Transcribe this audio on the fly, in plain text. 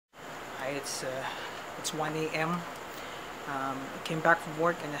It's 1 a.m. I came back from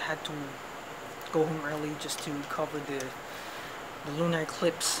work and I had to go home early just to cover the lunar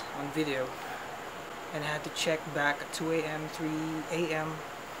eclipse on video. And I had to check back at 2 a.m., 3 a.m.,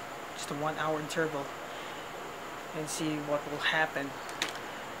 just a 1 hour interval, and see what will happen.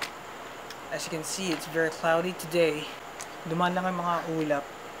 As you can see, it's very cloudy today. Dumaan lang ang mga ulap.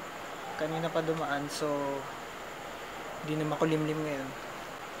 Kanina pa dumaan, so hindi na makulimlim ngayon.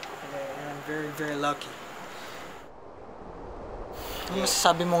 And I'm very lucky. Ano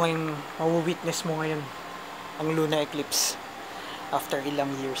masasabi mo ngayon, mawu-witness mo ngayon ang lunar eclipse after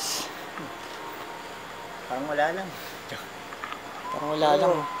ilang years? Parang wala lang. Parang wala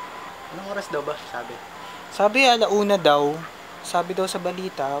lang. Anong oras daw ba, sabi? Sabi alauna daw. Sabi daw sa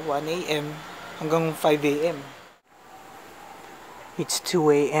balita, 1 a.m. hanggang 5 a.m. It's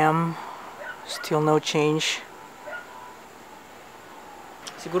 2 a.m. Still no change.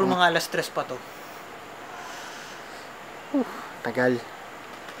 Siguro mga alas 3 pa to. Tagal.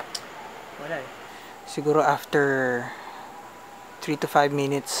 Wala eh. Siguro after 3 to 5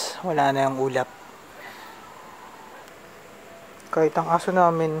 minutes, wala na yung ulap. Kahit ang aso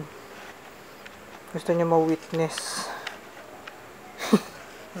namin, gusto niya ma-witness.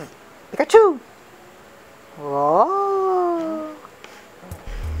 Pikachu! Wow!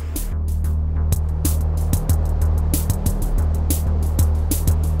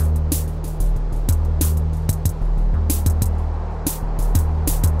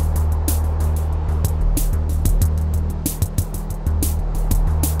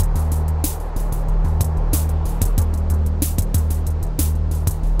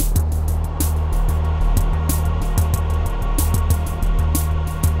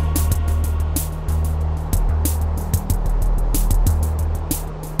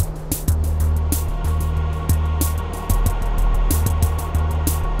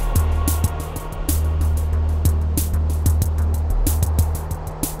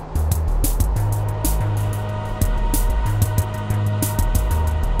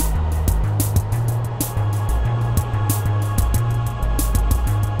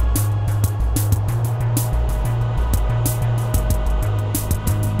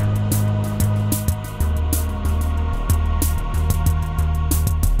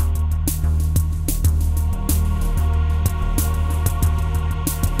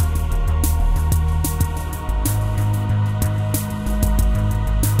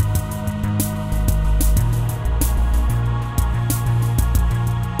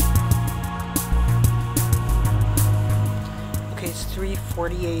 It's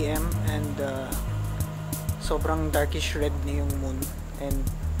 3:40 a.m. and sobrang darkish red na yung moon and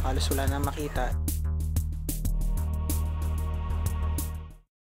halos wala na makita.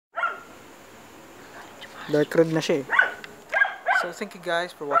 Dark red na siya eh. So thank you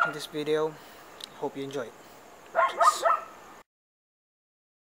guys for watching this video. Hope you enjoyed. Peace.